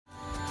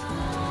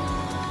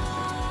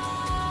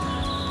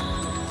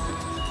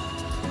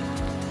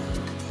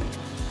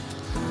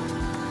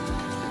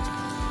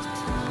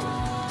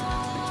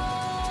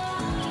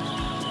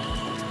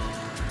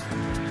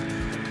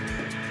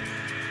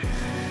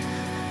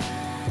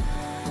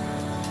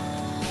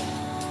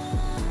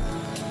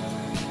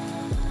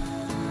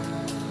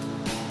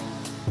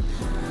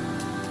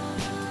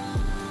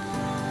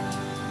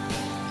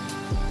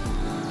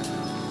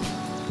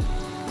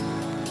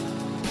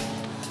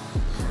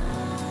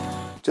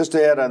Just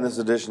to add on this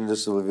edition of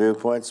Disability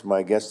Viewpoints,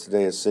 my guest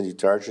today is Cindy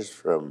Tarshish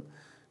from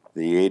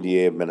the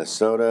ADA of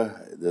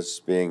Minnesota, this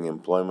being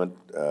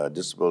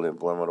Disability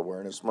Employment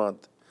Awareness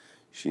Month.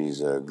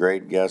 She's a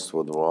great guest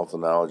with a wealth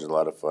of knowledge, a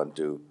lot of fun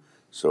too,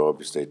 so I hope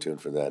you stay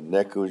tuned for that.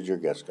 Nick, who's your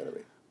guest going to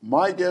be?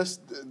 My guest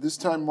this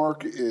time,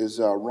 Mark, is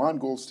Ron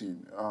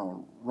Goldstein.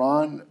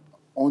 Ron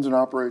owns and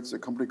operates a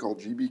company called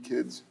GB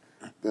Kids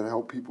that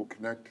help people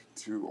connect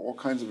to all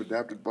kinds of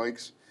adapted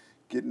bikes,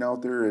 getting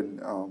out there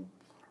and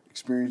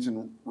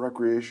experiencing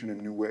recreation in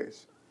new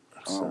ways.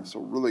 So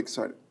really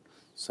excited.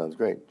 Sounds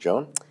great.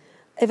 Joan?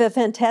 I have a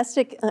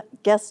fantastic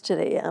guest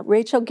today,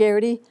 Rachel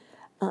Garaghty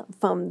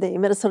from the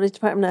Minnesota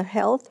Department of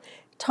Health,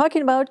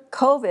 talking about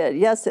COVID.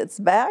 Yes, it's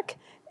back,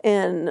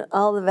 and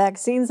all the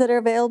vaccines that are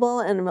available,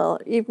 and we're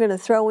even going to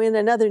throw in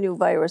another new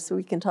virus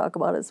we can talk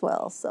about as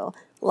well. So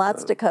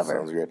lots to cover.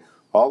 Sounds great.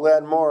 All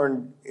that and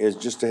more is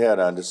just ahead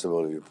on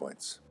Disability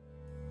Viewpoints.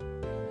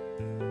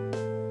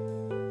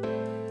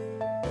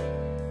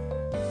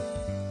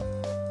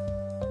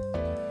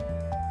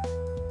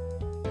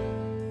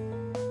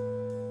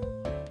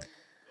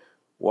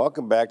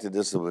 Welcome back to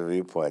Disability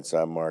Viewpoints.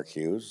 I'm Mark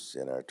Hughes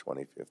in our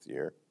 25th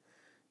year.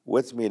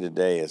 With me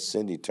today is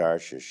Cindy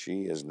Tarshish.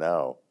 She is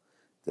now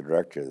the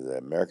director of the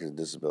Americans with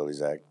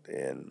Disabilities Act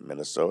in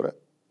Minnesota.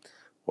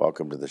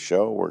 Welcome to the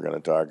show. We're going to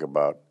talk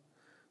about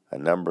a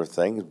number of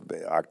things,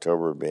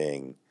 October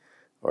being,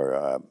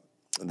 or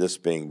this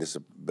being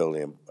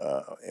Disability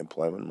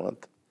Employment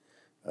Month,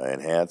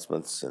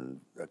 enhancements and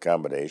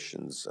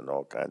accommodations and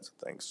all kinds of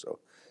things. So,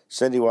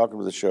 Cindy, welcome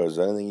to the show. Is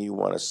there anything you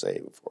want to say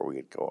before we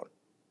get going?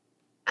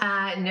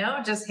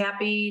 No, just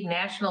happy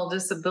National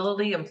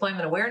Disability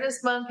Employment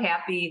Awareness Month.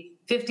 Happy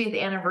 50th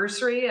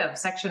anniversary of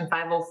Section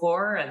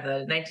 504 of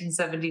the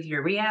 1973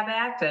 Rehab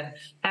Act, and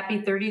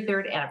happy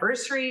 33rd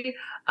anniversary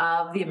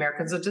of the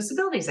Americans with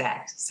Disabilities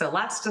Act. So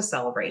lots to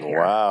celebrate here.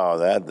 Wow,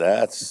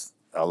 that's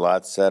a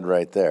lot said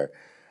right there.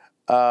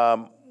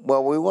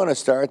 Well, we want to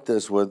start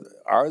this with,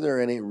 are there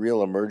any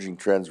real emerging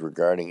trends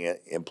regarding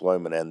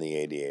employment and the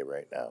ADA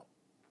right now?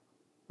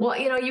 Well,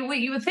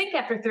 you would think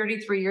after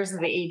 33 years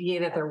of the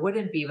ADA that there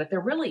wouldn't be, but there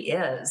really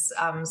is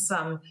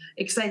some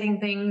exciting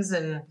things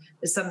and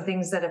some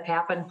things that have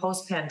happened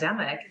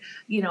post-pandemic.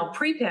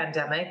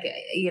 Pre-pandemic,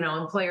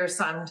 employers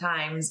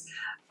sometimes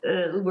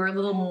we're a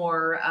little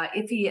more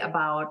iffy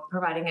about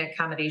providing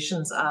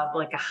accommodations of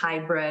like a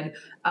hybrid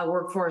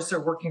workforce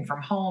or working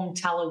from home,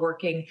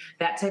 teleworking,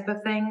 that type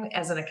of thing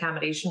as an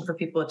accommodation for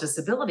people with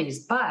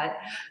disabilities. But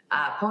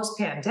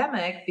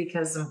post-pandemic,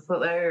 because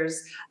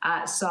employers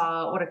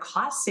saw what a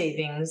cost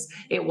savings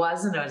it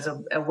was, and it was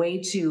a way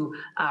to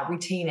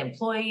retain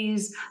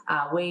employees,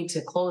 a way to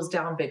close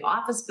down big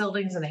office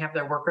buildings and have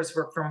their workers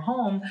work from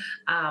home,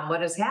 what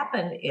has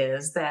happened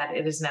is that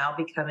it is now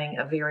becoming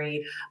a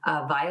very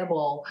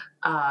viable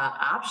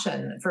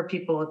option for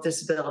people with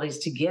disabilities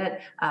to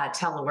get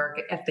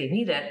telework if they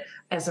need it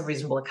as a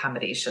reasonable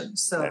accommodation.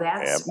 So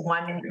that's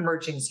one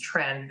emerging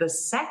trend. The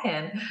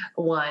second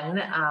one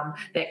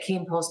that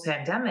came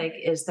post-pandemic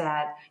is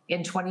that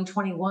in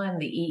 2021,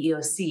 the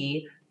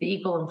EEOC, the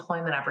Equal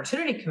Employment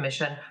Opportunity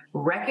Commission,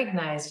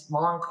 recognized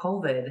long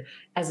COVID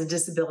as a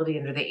disability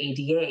under the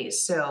ADA.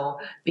 So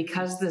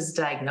because this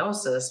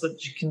diagnosis,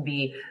 which can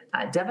be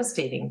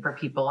devastating for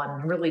people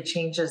and really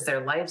changes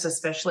their lives,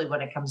 especially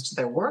when it comes to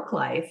their work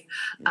life,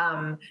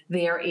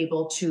 they are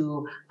able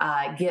to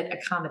get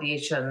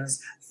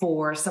accommodations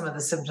for some of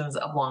the symptoms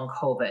of long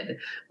COVID.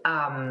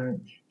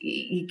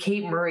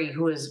 Kate Murray,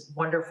 who is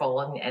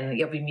wonderful, and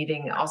you'll be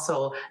meeting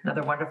also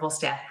another wonderful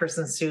staff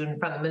person soon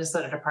from the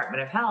Minnesota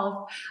Department of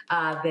Health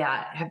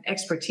that have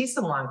expertise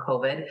in long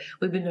COVID.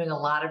 We've been doing a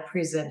lot of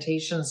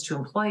presentations to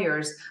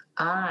employers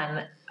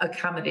on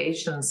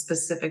accommodations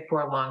specific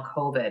for long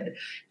COVID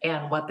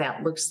and what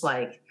that looks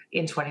like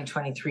in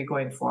 2023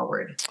 going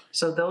forward.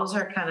 So those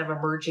are kind of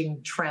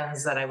emerging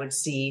trends that I would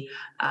see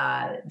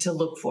to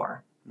look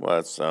for. Well,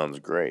 that sounds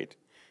great.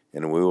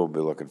 And we will be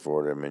looking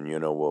forward to them, and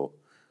we'll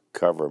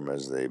cover them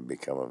as they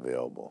become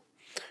available.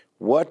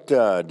 What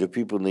do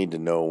people need to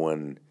know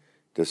when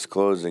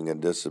disclosing a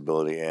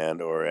disability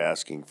and or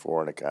asking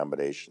for an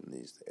accommodation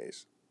these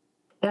days?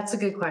 That's a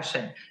good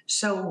question.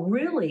 So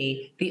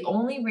really, the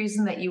only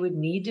reason that you would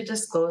need to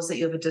disclose that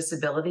you have a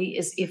disability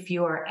is if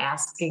you are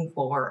asking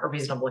for a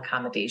reasonable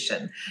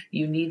accommodation.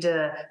 You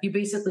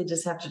basically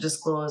just have to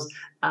disclose,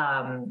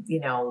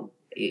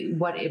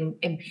 what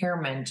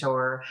impairment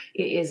or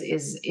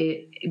is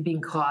it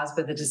being caused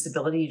by the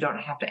disability. You don't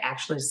have to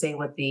actually say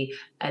what the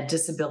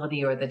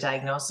disability or the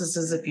diagnosis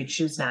is if you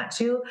choose not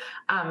to.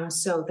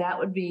 So that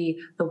would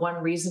be the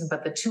one reason.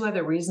 But the two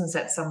other reasons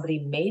that somebody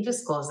may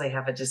disclose they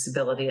have a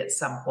disability at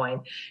some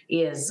point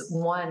is,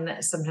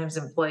 one, sometimes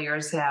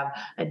employers have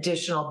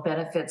additional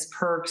benefits,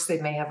 perks.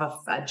 They may have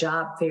a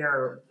job fare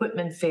or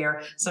equipment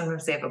fare.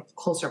 Sometimes they have a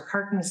closer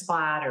parking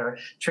spot or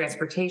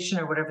transportation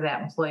or whatever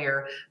that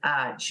employer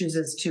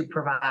chooses to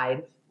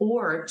provide,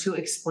 or to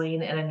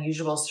explain an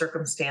unusual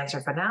circumstance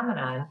or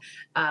phenomenon.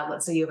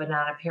 Let's say you have a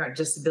non-apparent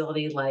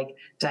disability like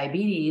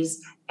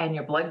diabetes, and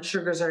your blood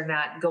sugars are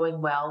not going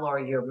well, or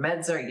your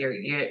meds aren't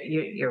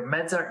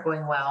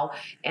going well,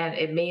 and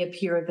it may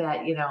appear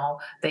that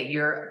that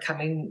you're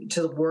coming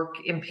to work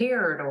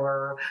impaired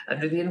or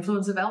under the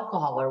influence of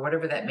alcohol or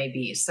whatever that may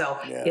be. So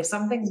if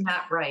something's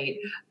not right,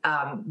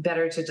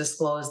 better to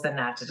disclose than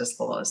not to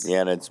disclose.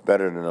 Yeah, and it's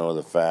better to know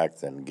the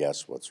fact than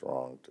guess what's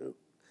wrong too.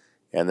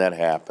 And that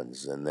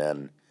happens, and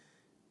then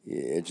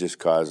it just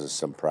causes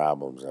some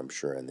problems, I'm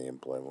sure, in the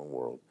employment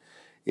world.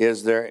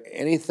 Is there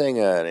anything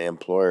an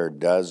employer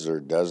does or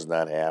does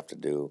not have to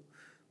do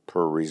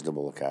per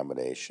reasonable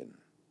accommodation?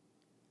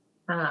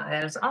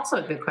 That is also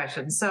a good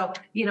question. So,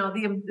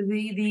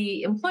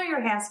 the employer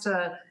has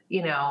to,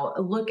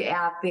 look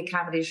at the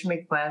accommodation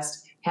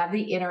request, have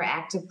the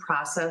interactive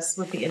process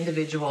with the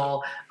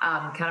individual,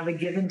 kind of a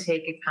give and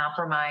take, a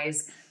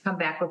compromise, come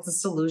back with a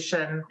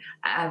solution.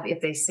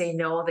 If they say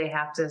no, they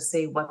have to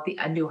say what the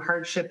undue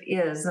hardship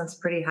is. That's a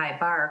pretty high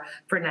bar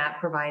for not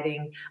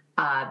providing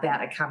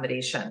that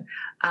accommodation.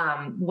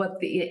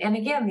 And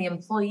again, the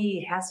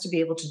employee has to be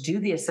able to do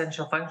the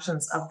essential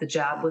functions of the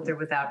job with or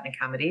without an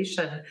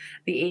accommodation.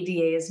 The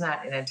ADA is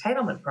not an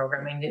entitlement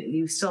program. I mean,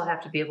 you still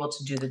have to be able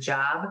to do the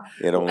job.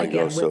 It only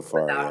goes so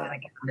far, without an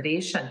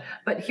accommodation.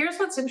 But here's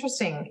what's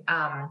interesting.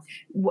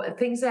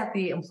 Things that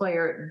the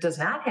employer does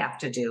not have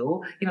to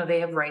do,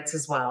 they have rights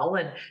as well.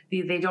 And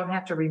they don't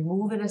have to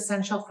remove an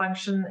essential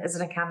function as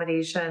an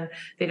accommodation.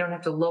 They don't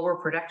have to lower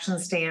production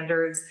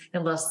standards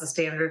unless the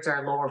standards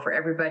are lower for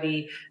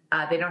everybody.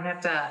 They don't have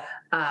to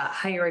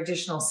hire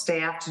additional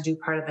staff to do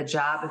part of the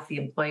job if the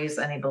employee is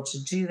unable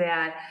to do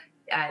that.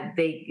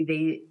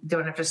 They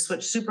don't have to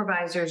switch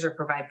supervisors or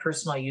provide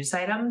personal use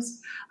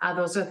items.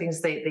 Those are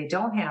things they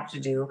don't have to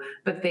do,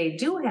 but they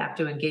do have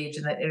to engage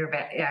in that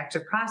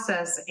interactive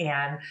process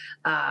and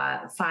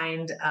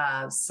find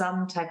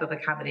some type of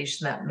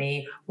accommodation that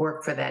may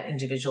work for that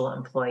individual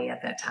employee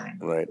at that time.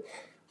 Right.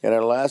 And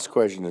our last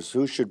question is,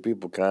 who should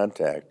people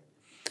contact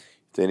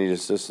if they need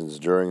assistance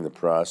during the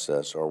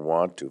process or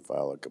want to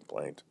file a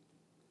complaint?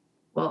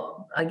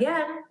 Well,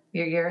 again,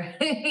 you're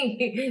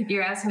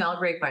you're asking all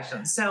great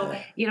questions. So,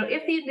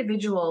 if the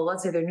individual,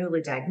 let's say they're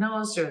newly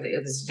diagnosed or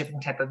there's a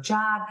different type of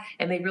job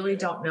and they really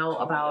don't know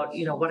about,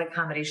 what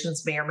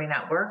accommodations may or may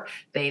not work,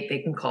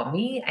 they can call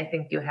me. I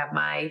think you have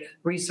my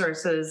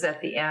resources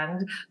at the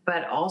end,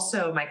 but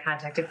also my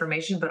contact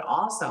information, but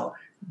also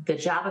the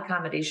Job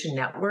Accommodation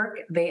Network.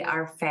 They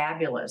are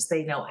fabulous.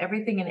 They know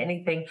everything and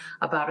anything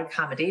about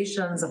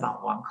accommodations,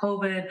 about long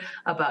COVID,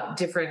 about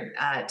different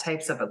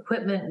types of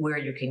equipment, where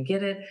you can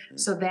get it.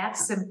 So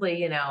that's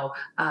simply,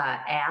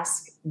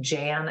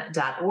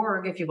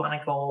 askjan.org if you want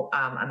to go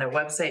on their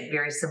website.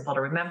 Very simple to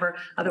remember.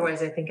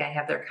 Otherwise, I think I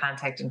have their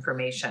contact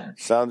information.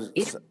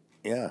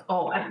 Yeah.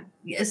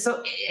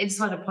 So I just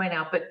want to point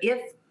out, but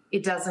if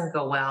it doesn't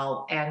go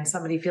well and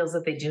somebody feels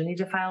that they do need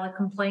to file a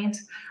complaint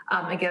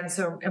against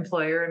their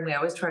employer, and we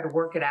always try to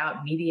work it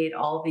out, mediate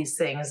all of these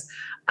things.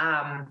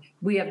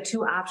 We have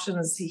two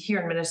options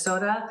here in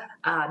Minnesota.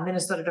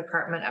 Minnesota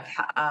Department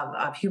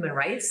of Human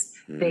Rights.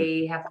 Mm-hmm.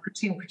 They have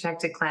routine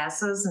protected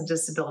classes, and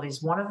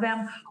disabilities one of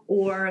them,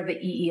 or the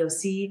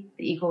EEOC,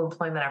 the Equal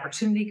Employment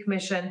Opportunity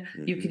Commission.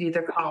 Mm-hmm. You could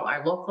either call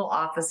our local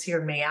office here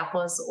in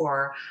Minneapolis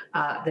or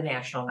the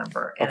national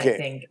number. And okay. I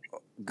think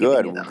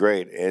good,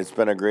 great. It's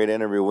been a great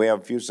interview. We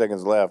have a few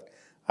seconds left.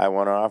 I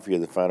want to offer you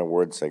the final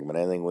word segment.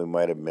 Anything we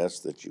might have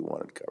missed that you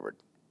wanted covered?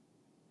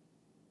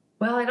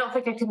 Well, I don't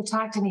think I could have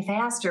talked any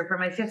faster for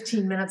my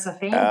 15 minutes of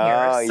fame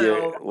here.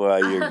 So.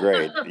 You're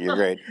great. You're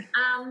great.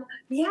 I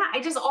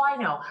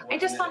know. I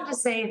just wanted to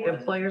say, if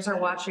employers are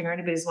watching or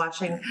anybody's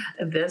watching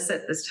this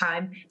at this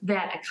time,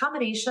 that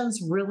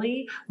accommodations,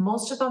 really,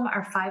 most of them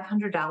are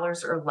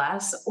 $500 or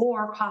less,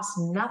 or cost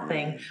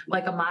nothing,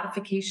 like a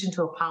modification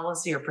to a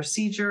policy or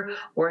procedure,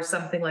 or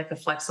something like a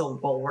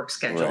flexible work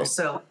schedule. Right.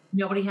 So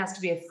nobody has to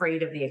be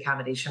afraid of the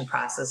accommodation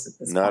process at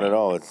this point. Not at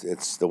all.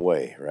 It's the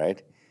way,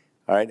 right?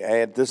 All right.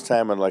 At this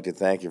time, I'd like to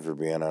thank you for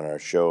being on our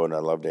show, and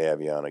I'd love to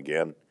have you on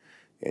again.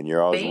 And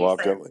you're always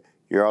welcome.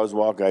 You're always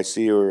welcome. I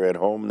see you at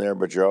home there,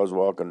 but you're always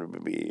welcome to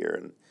be here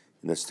in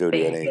the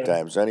studio at any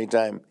time. So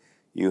anytime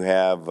you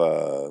have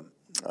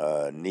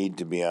need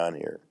to be on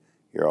here,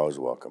 you're always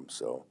welcome.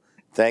 So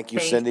thank you,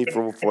 Cindy,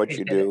 for what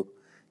you do,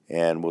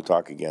 and we'll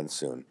talk again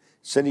soon.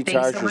 Cindy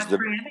Tarshish, so much for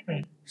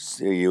having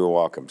me. You're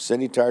welcome.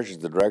 Cindy Tarshish is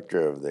the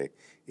director of the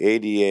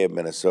ADA of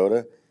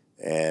Minnesota.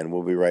 And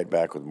we'll be right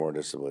back with more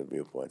Disability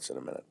Viewpoints in a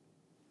minute.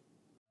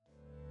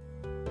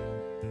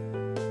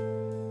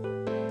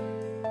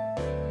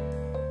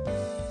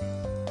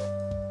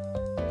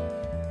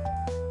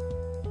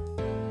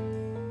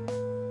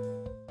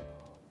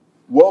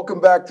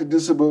 Welcome back to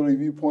Disability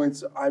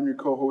Viewpoints. I'm your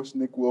co-host,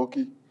 Nick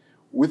Wilkie.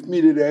 With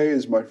me today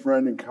is my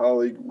friend and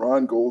colleague,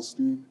 Ron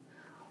Goldstein.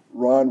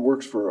 Ron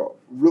works for a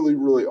really,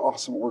 really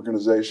awesome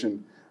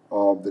organization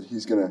that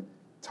he's going to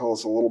tell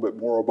us a little bit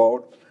more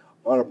about.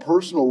 On a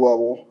personal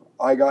level,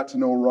 I got to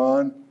know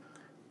Ron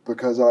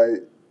because I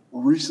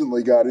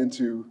recently got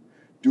into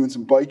doing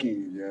some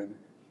biking again,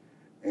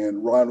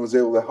 and Ron was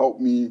able to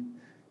help me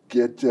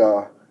get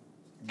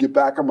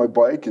back on my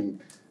bike and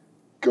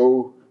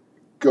go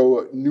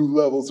go new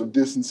levels of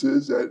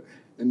distances and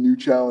new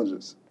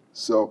challenges.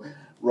 So,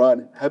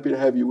 Ron, happy to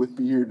have you with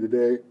me here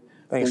today.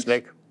 Thanks,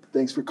 Nick.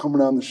 Thanks for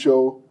coming on the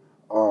show.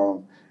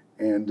 I'm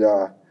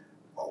gonna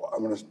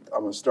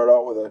start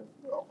out with a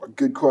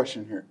good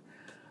question here.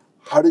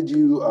 How did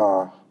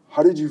you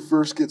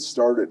first get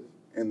started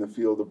in the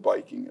field of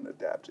biking and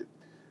adapted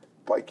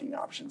biking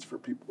options for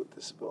people with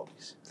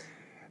disabilities?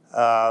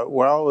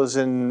 Well, it was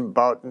in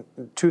about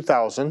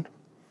 2000,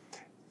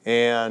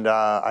 and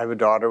I have a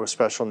daughter with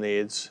special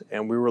needs,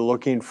 and we were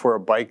looking for a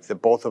bike that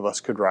both of us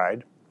could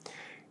ride.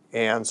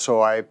 And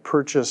so I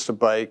purchased a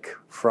bike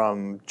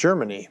from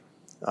Germany,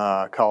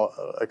 a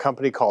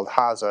company called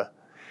Hase.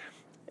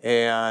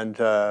 And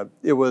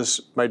it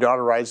was, my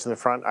daughter rides in the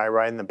front, I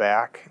ride in the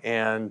back.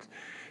 And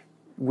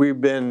we've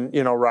been,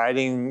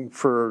 riding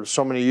for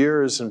so many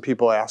years, and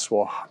people ask,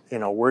 well,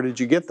 where did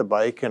you get the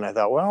bike? And I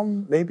thought, well,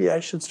 maybe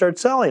I should start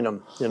selling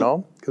them,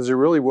 because they're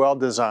really well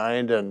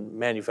designed and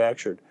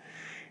manufactured.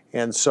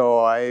 And so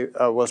I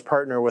was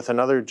partnered with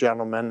another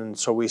gentleman, and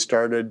so we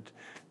started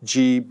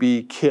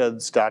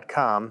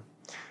gbkids.com,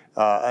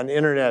 an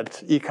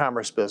internet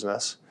e-commerce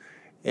business.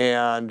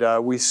 And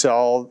we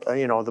sell,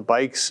 the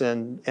bikes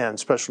and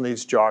special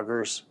needs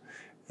joggers.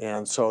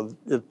 And so,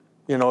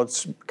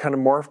 it's kind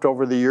of morphed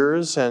over the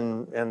years,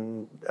 and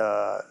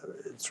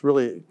it's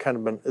really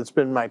it's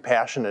been my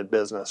passionate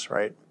business,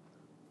 right?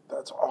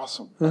 That's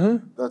awesome.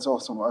 Mm-hmm. That's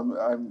awesome.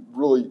 I'm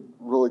really,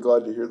 really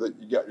glad to hear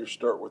that you got your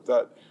start with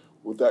that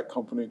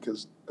company,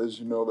 because as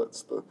you know,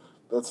 that's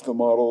the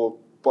model of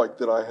bike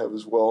that I have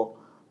as well.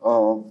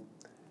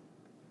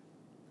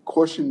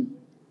 Question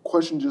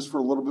just for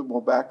a little bit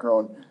more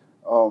background.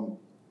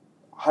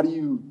 How do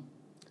you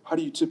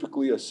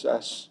typically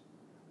assess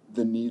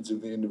the needs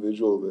of the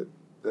individual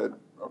that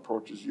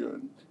approaches you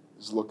and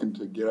is looking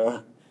to get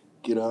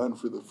on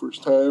for the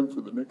first time,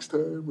 for the next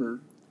time, or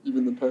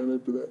even the time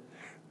after that?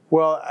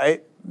 Well,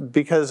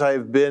 because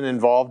I've been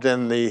involved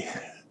in the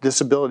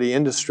disability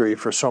industry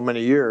for so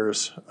many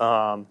years,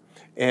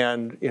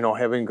 and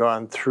having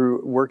gone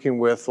through working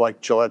with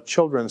like Gillette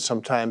Children,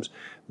 sometimes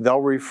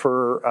they'll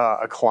refer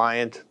a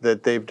client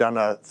that they've done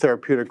a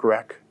therapeutic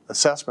rec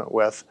assessment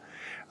with,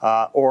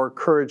 or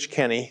Courage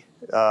Kenny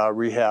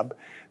Rehab.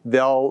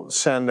 They'll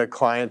send a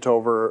client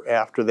over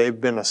after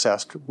they've been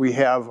assessed. We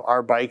have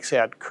our bikes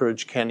at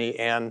Courage Kenny,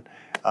 and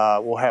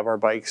we'll have our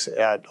bikes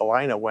at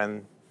Alina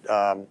when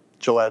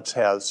Gillette's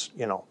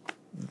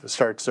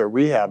starts their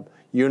rehab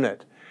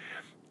unit.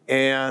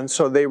 And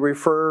so they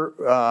refer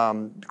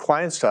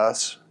clients to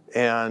us,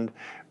 and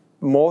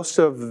most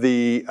of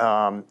the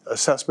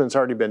assessment's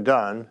already been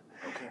done.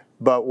 Okay.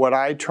 But what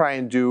I try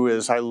and do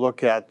is I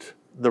look at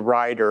the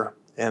rider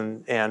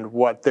and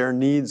what their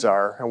needs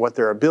are and what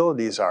their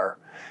abilities are.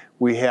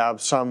 We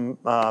have some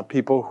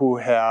people who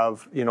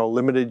have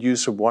limited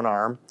use of one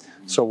arm,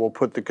 so we'll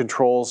put the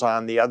controls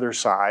on the other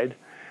side.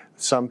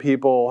 Some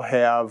people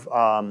have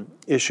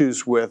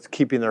issues with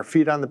keeping their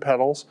feet on the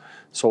pedals,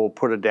 so we'll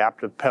put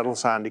adaptive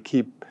pedals on to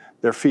keep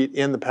their feet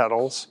in the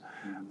pedals.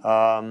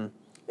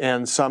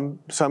 And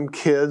some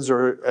kids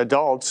or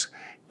adults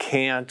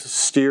can't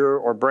steer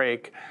or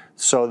brake,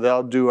 so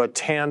they'll do a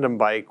tandem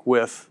bike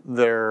with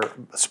their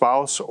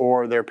spouse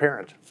or their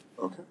parent.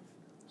 Okay,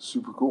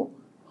 super cool.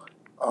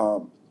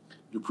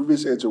 Your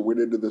previous answer went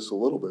into this a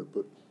little bit,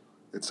 but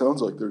it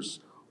sounds like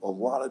there's a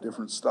lot of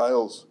different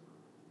styles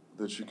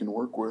that you can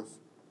work with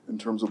in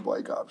terms of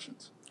bike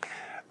options.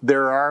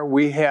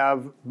 We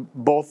have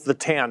both the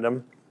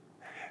tandem,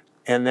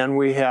 and then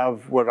we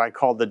have what I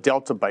call the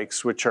Delta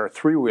bikes, which are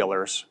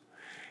three-wheelers.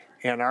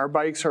 And our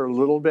bikes are a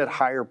little bit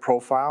higher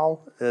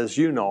profile, as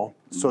you know,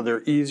 so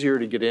they're easier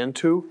to get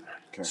into.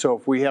 Okay. So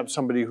if we have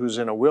somebody who's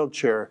in a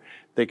wheelchair,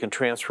 they can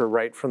transfer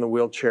right from the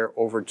wheelchair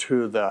over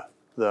to the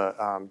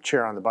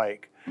chair on the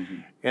bike. Mm-hmm.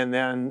 And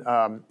then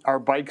our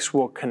bikes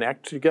will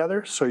connect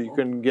together, so you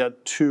can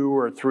get 2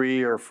 or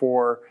 3 or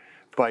 4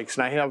 bikes.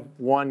 And I have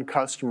one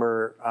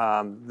customer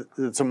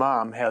that's a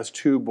mom, has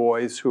 2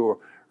 boys who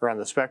are on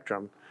the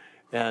spectrum,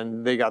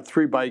 and they got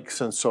 3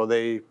 bikes, and so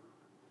they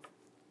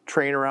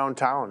train around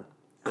town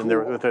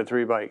with their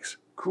 3 bikes.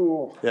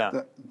 Cool.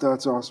 Yeah.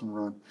 That's awesome,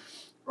 Ron.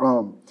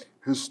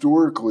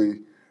 Historically,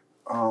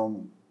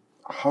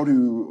 how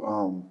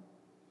do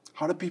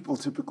people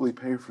typically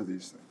pay for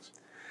these things?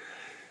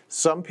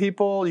 Some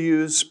people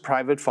use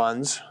private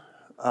funds.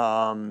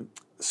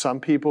 Some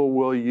people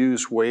will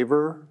use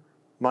waiver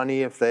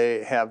money if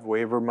they have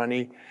waiver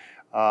money,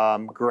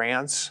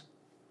 grants.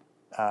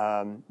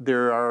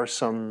 There are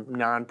some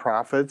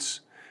nonprofits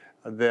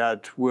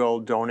that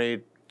will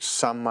donate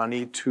some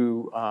money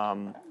to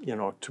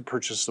to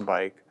purchase the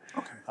bike.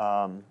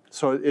 Okay.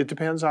 So it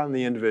depends on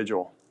the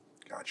individual.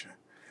 Gotcha.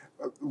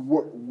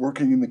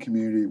 Working in the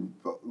community,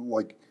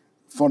 like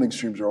funding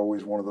streams are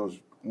always one of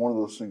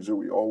those things that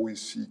we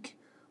always seek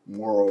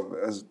more of.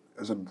 As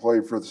an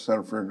employee for the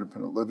Center for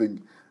Independent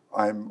Living,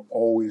 I'm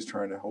always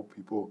trying to help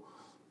people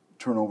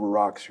turn over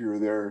rocks here or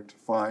there to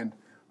find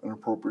an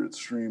appropriate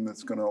stream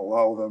that's going to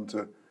allow them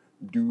to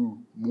do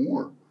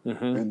more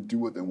and do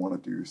what they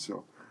want to do.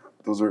 So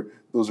those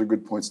are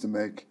good points to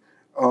make.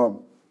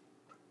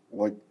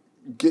 like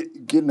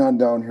getting on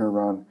down here,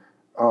 Ron,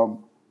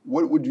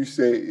 what would you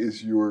say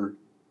is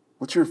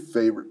what's your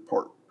favorite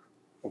part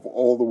of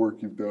all the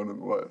work you've done in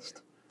the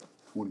last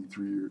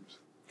 23 years?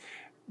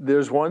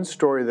 There's one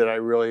story that I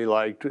really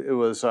liked. It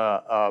was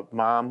a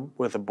mom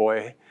with a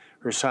boy.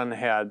 Her son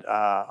had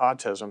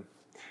autism,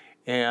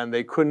 and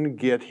they couldn't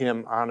get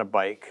him on a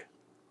bike.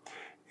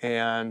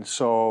 And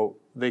so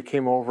they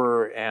came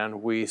over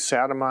and we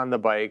sat him on the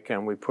bike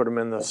and we put him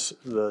in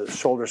the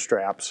shoulder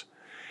straps.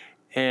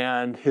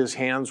 And his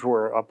hands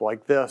were up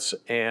like this.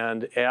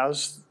 And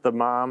as the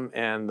mom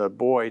and the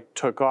boy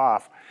took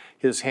off,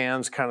 his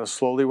hands kind of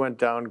slowly went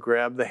down,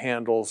 grabbed the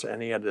handles,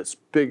 and he had this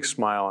big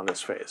smile on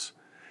his face.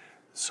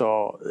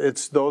 So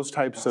it's those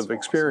types of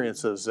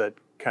experiences that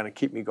kind of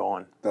keep me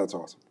going. That's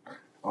awesome.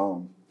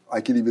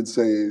 I can even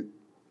say,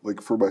 like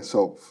for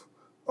myself,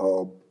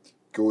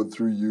 going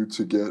through you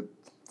to get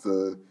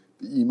the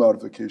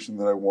e-modification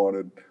that I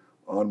wanted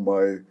on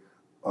my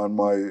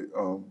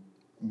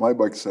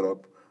bike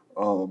setup.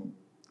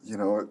 You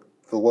know,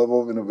 the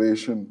level of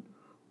innovation,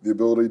 the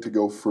ability to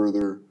go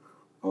further,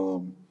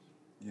 you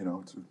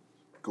know, to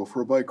go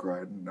for a bike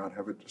ride and not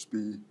have it just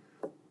be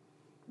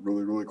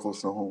really, really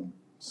close to home.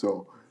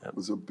 So it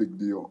was a big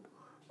deal.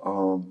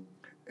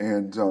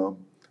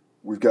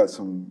 We've got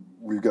some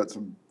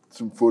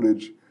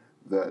footage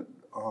that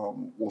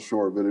will show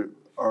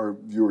our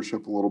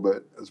viewership a little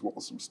bit, as well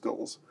as some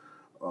stills,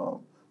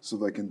 so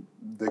they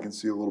can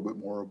see a little bit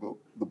more about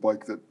the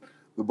bike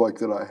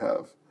that I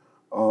have.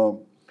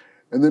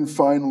 And then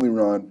finally,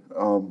 Ron,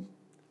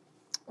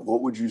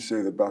 what would you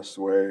say the best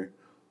way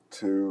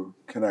to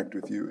connect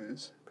with you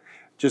is?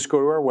 Just go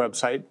to our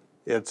website.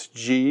 It's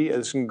G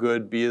as in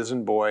good, B as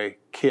in boy,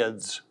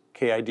 kids,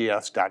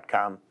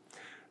 KIDS.com.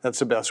 That's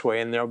the best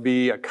way. And there'll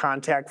be a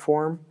contact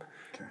form,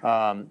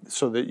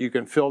 so that you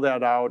can fill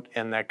that out,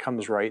 and that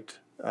comes right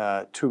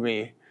to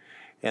me.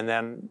 And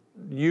then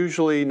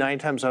usually 9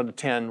 times out of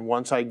 10,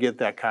 once I get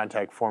that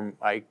contact form,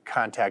 I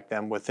contact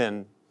them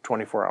within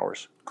 24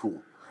 hours.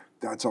 Cool.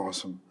 That's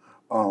awesome.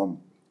 And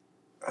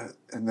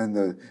then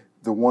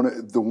the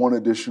one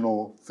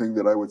additional thing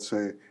that I would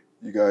say,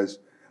 you guys,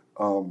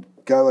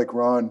 guy like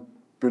Ron,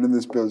 been in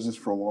this business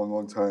for a long,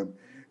 long time,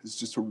 is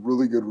just a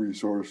really good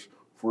resource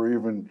for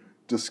even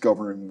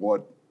discovering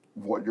what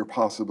your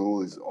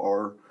possibilities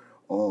are.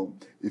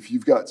 If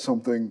you've got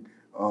something,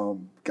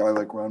 guy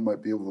like Ron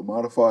might be able to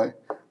modify.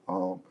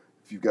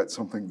 If you've got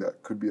something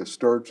that could be a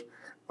start,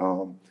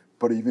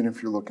 but even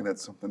if you're looking at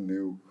something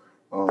new,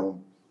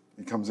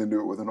 he comes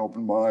into it with an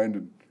open mind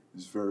and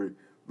is very,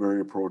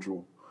 very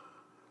approachable.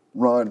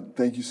 Ron,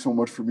 thank you so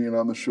much for being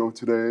on the show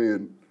today,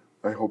 and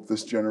I hope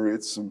this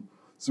generates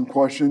some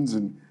questions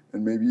and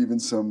maybe even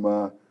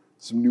some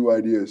new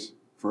ideas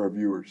for our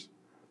viewers.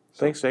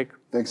 So, thanks, Nick.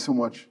 Thanks so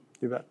much.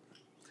 You bet.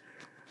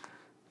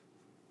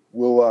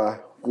 We'll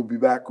be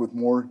back with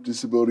more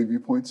Disability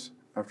Viewpoints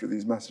after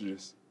these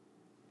messages.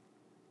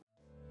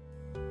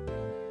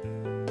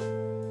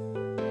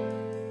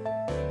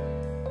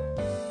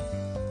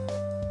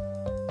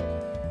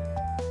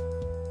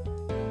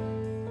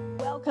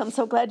 I'm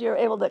so glad you're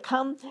able to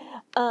come.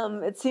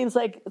 It seems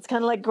like it's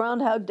kind of like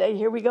Groundhog Day.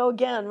 Here we go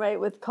again, right,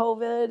 with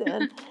COVID.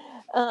 And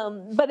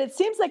but it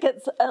seems like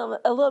it's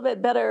a little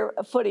bit better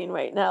footing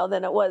right now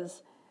than it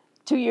was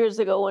 2 years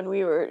ago when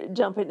we were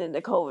jumping into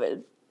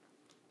COVID.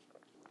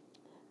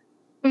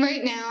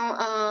 Right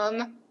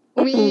now,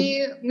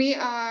 we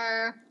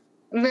are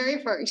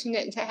very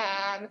fortunate to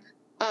have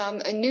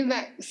a new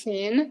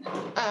vaccine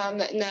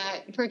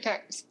that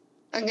protects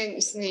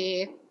against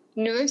the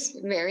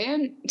newest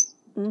variant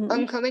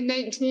on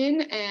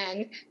COVID-19,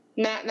 and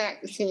that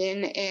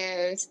vaccine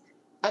is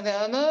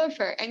available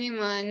for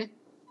anyone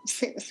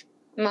 6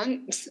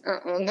 months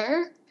or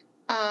older.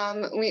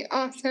 We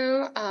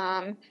also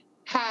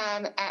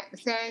have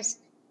access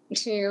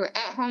to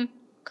at-home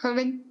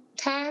COVID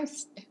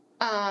tests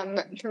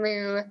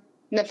through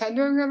the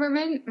federal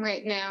government.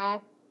 Right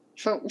now,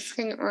 folks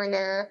can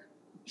order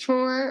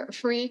 4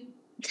 free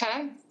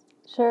tests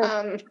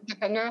from the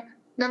federal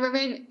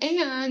government,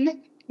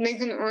 and they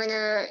can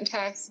order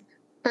tests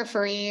for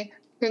free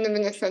through the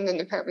Minnesota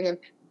Department of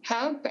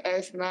Health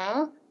as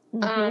well.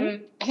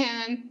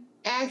 And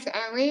as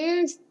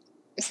always,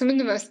 some of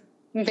the most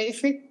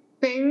basic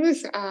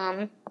things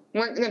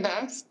work the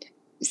best.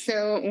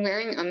 So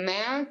wearing a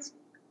mask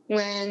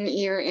when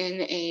you're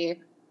in a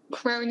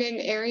crowded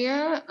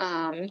area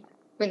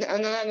without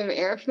a lot of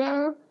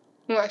airflow,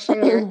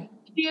 washing your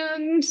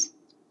hands,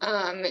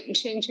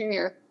 changing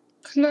your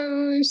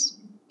clothes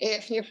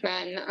if you've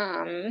been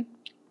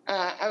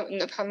out in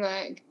the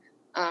public,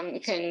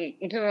 can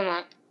do a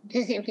lot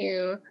to keep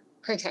you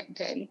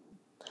protected.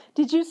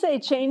 Did you say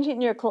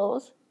changing your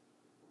clothes?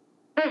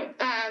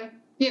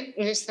 Yep,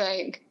 just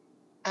like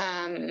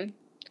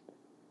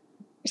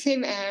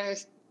same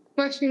as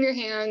washing your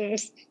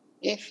hands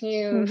if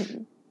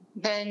you've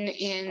been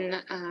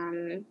in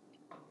an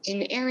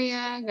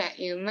area that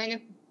you might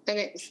have been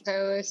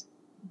exposed.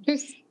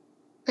 Just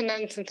put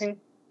on something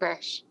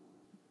fresh.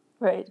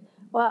 Right.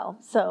 Wow.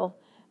 So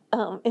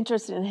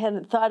interested and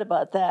hadn't thought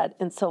about that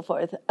and so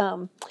forth.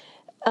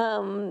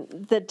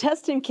 The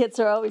testing kits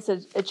are always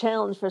a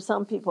challenge for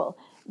some people,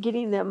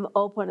 getting them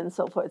open and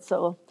so forth.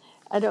 So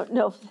I don't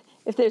know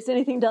if there's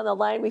anything down the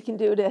line we can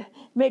do to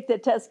make the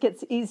test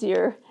kits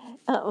easier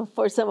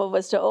for some of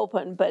us to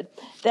open, but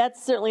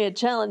that's certainly a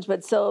challenge.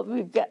 But so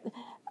we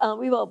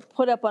will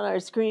put up on our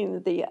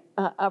screen the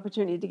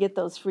opportunity to get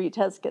those free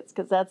test kits,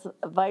 because that's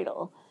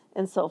vital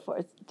and so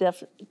forth,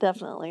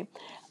 definitely.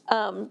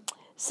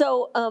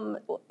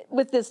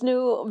 With this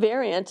new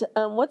variant,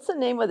 what's the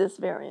name of this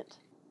variant?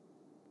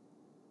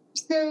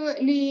 So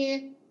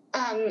the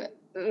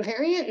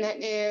variant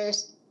that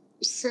is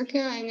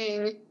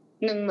circulating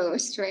the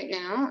most right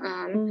now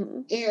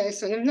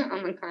is one of the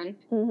Omicron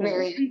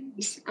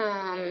variants.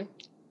 And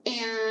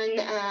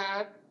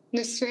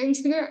the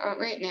strains that are out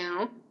right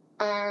now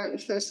are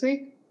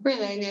closely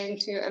related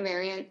to a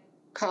variant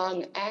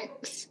called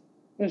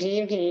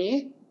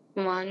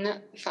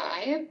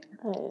XBB.1.5.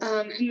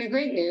 And the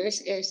great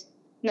news is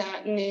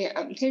that the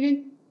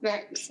updated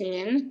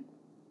vaccine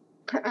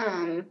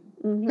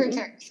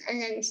protects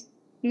against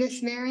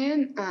this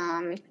variant.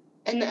 And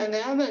the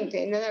available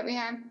data that we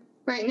have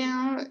right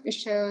now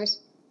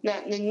shows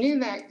that the new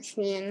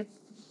vaccine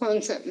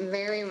holds up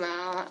very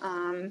well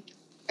and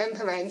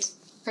provides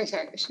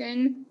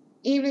protection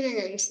even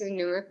against the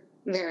newer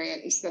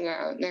variants that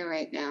are out there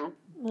right now.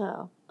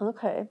 Wow,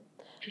 okay.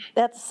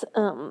 That's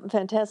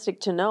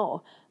fantastic to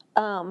know.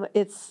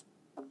 It's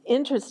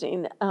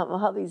interesting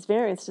how these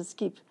variants just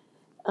keep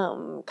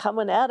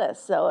coming at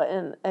us. So,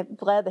 and I'm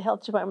glad the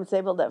health department's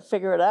able to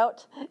figure it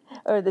out,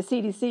 or the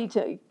CDC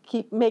to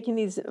keep making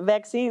these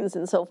vaccines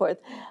and so forth.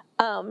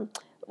 Well,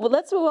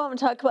 let's move on and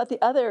talk about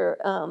the other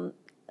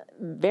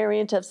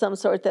variant of some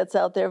sort that's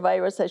out there,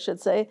 virus, I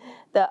should say,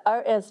 the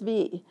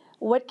RSV.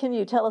 What can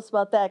you tell us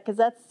about that? Because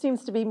that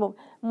seems to be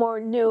more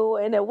new,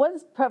 and it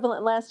was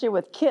prevalent last year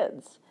with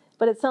kids.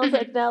 But it sounds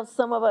like now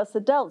some of us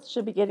adults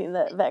should be getting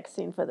the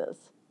vaccine for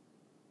this.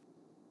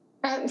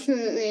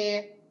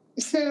 Absolutely.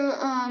 So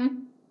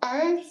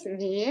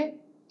RSV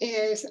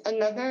is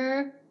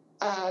another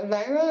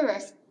viral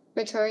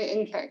respiratory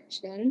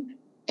infection,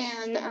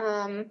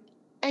 and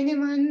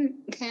anyone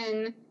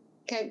can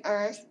get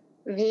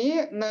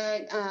RSV,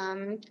 but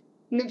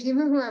the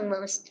people who are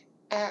most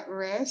at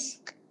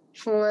risk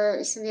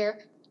for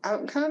severe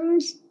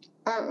outcomes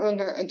are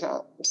older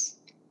adults.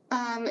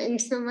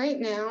 And so right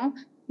now,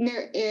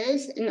 there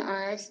is an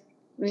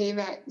RSV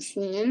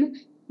vaccine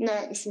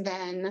that's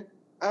been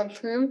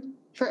approved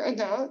for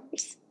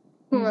adults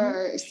who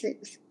are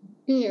 6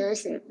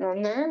 years and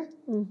older.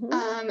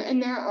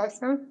 And there are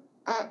also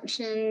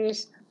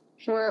options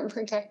for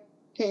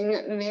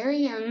protecting very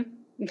young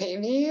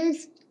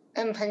babies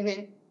and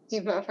pregnant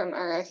people from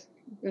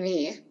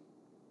RSV.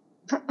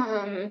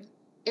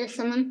 If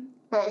someone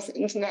falls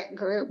into that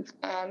group,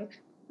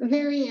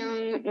 very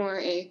young or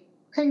a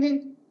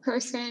pregnant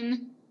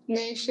person,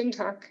 they should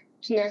talk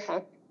to their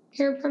health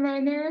care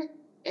provider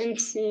and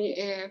see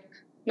if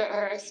the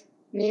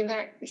RSV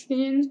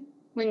vaccine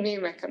would be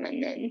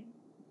recommended.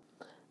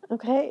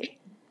 Okay.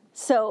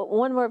 So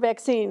one more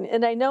vaccine,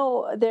 and I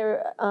know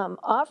they're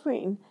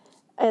offering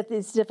at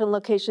these different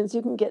locations,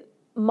 you can get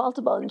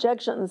multiple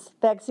injections,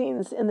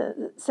 vaccines in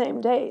the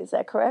same day. Is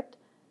that correct?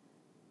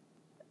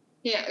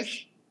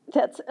 Yes.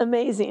 That's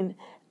amazing.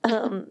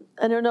 I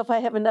don't know if I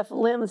have enough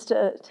limbs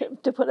to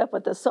put up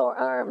with the sore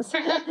arms,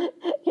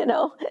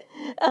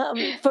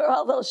 for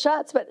all those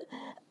shots, but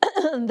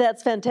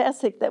that's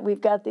fantastic that we've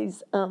got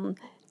these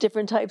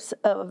different types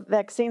of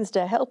vaccines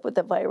to help with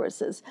the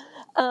viruses.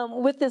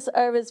 With this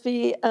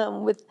RSV,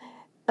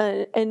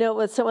 I know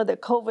with some of the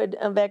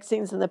COVID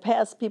vaccines in the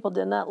past, people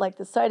did not like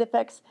the side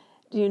effects.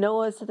 Do you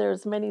know if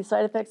there's many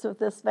side effects with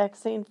this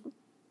vaccine?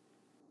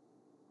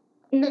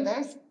 The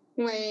best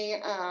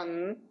way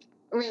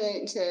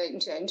really to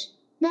judge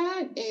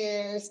that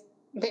is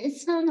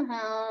based on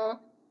how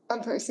a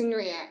person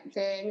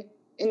reacted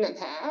in the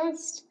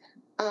past.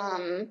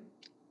 And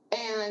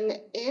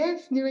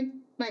if you would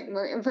like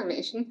more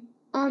information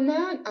on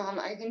that,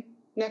 I can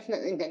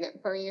definitely get it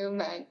for you.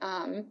 But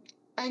I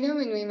know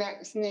when we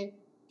vaccinate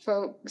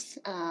folks,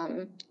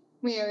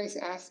 we always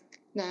ask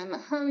them,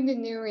 how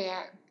did you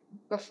react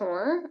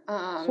before?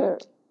 Sure.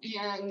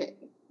 And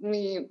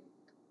we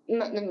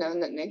let them know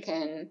that they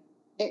can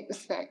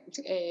expect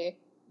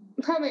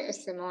probably a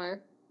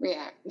similar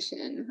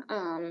reaction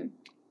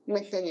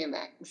with the new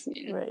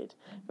vaccine.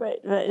 Right.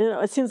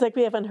 It seems like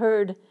we haven't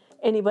heard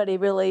anybody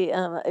really,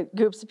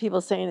 groups of people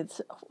saying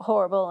it's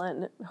horrible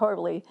and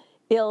horribly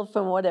ill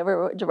from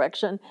whatever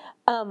direction.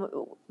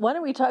 Why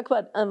don't we talk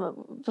about,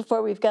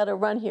 before we've got to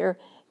run here,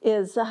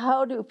 is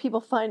how do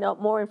people find out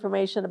more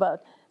information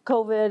about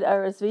COVID,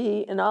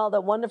 RSV, and all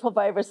the wonderful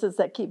viruses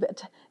that keep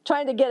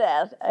trying to get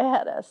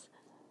at us?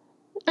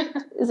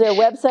 Is there a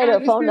website or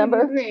a phone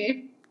number?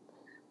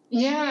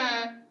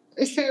 Yeah.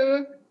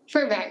 So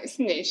for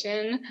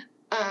vaccination,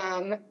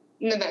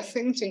 the best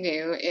thing to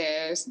do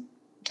is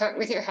talk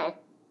with your health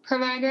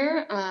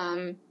provider.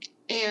 And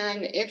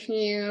if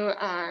you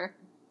are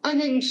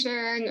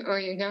uninsured or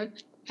you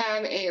don't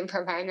have a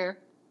provider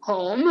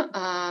home,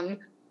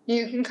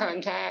 you can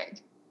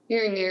contact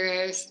your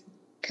nearest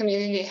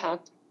community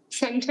health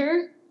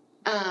center,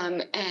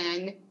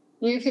 and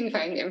you can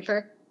find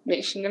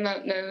information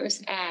about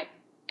those at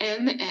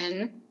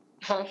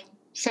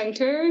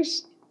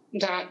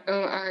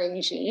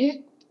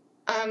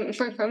mnhealthcenters.org.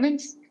 For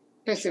COVID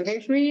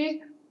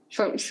specifically,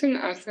 folks can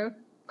also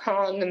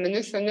call the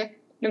Minnesota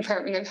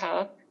Department of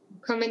Health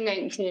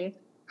COVID-19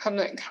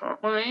 public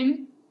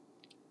hotline,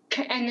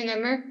 and the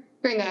number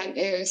for that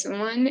is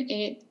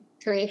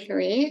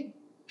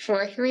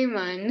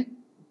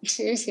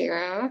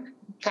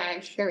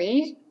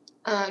 1-833-431-2053.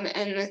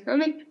 And the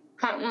COVID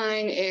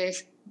hotline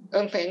is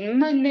open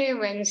Monday,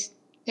 Wednesday,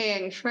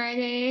 and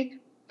Friday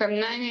from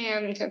 9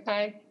 a.m. to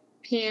 5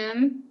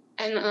 p.m.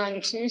 and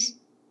on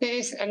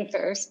Tuesdays and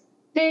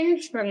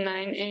Thursdays from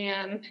 9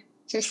 a.m.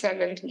 to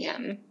 7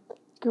 p.m.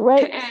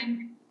 Great.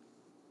 And,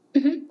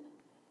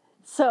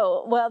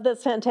 So, well,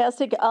 that's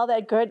fantastic. All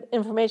that good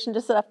information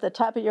just off the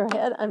top of your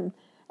head. I'm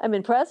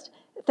impressed.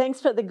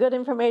 Thanks for the good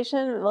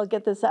information. We'll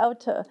get this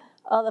out to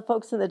all the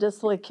folks in the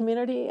disability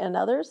community and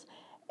others.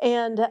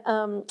 And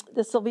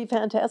this will be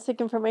fantastic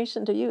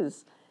information to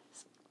use.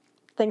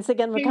 Thanks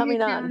again for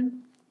coming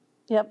on.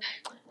 Yep.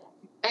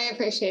 I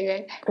appreciate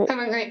it. Great. Have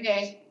a great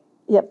day.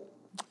 Yep.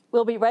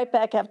 We'll be right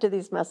back after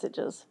these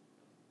messages.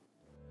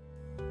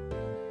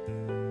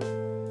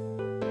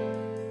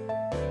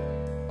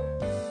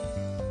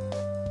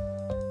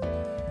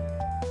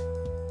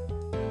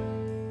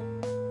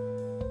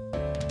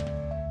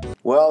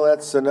 Well,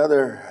 that's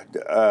another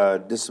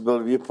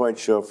Disability Viewpoint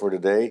show for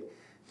today.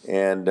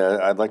 And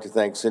I'd like to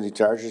thank Cindy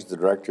Tarshish, the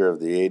director of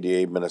the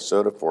ADA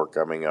Minnesota, for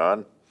coming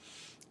on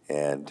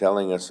and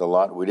telling us a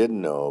lot we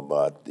didn't know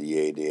about the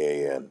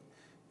ADA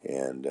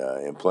and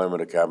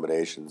employment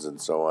accommodations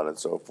and so on and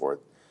so forth.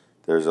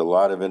 There's a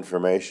lot of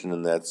information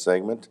in that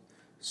segment,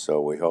 so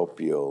we hope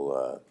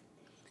you'll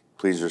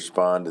please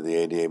respond to the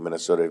ADA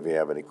Minnesota if you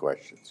have any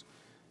questions.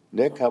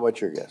 Nick, how about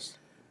your guest?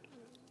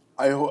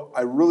 I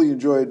really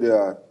enjoyed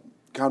the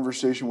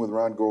conversation with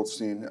Ron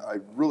Goldstein. I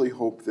really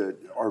hope that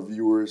our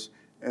viewers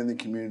and the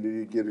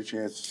community get a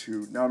chance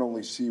to not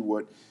only see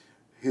what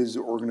his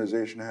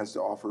organization has to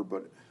offer,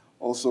 but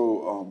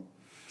also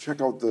check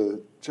out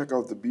the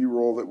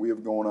B-roll that we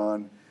have going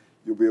on.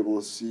 You'll be able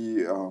to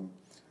see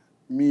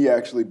me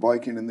actually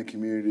biking in the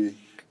community.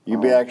 You'll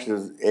be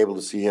actually able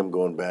to see him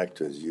going back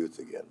to his youth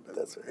again. But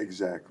that's right.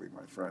 Exactly,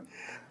 my friend.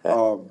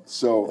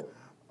 So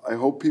I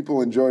hope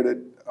people enjoyed it,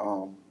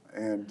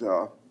 and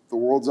the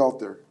world's out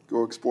there.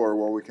 Go explore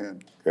while we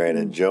can. Great.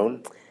 And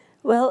Joan?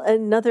 Well,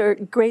 another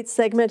great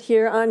segment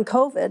here on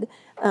COVID.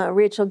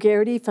 Rachel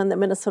Garaghty from the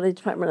Minnesota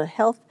Department of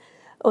Health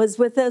was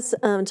with us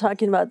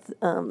talking about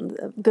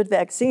good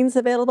vaccines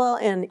available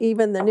and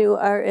even the new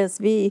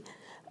RSV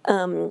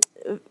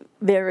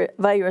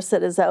virus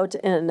that is out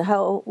and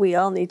how we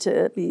all need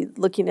to be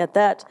looking at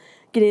that,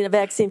 getting a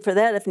vaccine for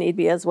that if need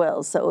be as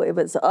well. So it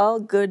was all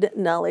good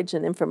knowledge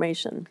and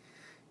information.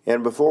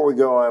 And before we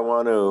go, I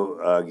want to,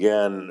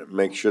 again,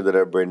 make sure that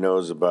everybody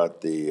knows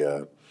about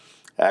the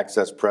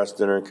Access Press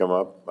Dinner come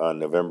up on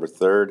November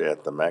 3rd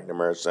at the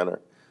McNamara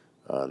Center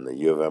on the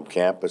U of M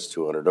campus,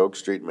 200 Oak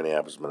Street,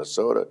 Minneapolis,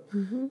 Minnesota.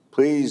 Mm-hmm.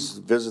 Please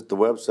visit the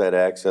website,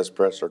 Access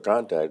Press, or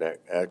contact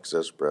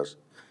Access Press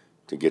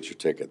to get your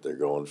ticket. They're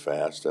going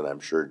fast, and I'm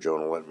sure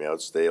Joan will let me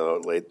stay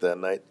out late that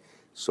night.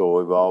 So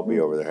we'll all be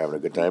over there having a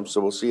good time.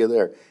 So we'll see you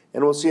there.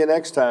 And we'll see you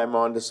next time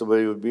on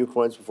Disability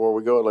Viewpoints. Before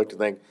we go, I'd like to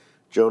thank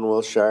Joan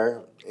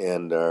Willshire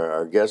and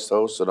our guest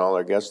hosts and all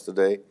our guests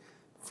today,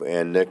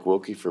 and Nick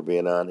Wilkie for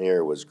being on here.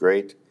 It was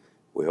great.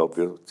 We hope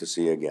to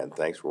see you again.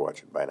 Thanks for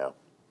watching. Bye now.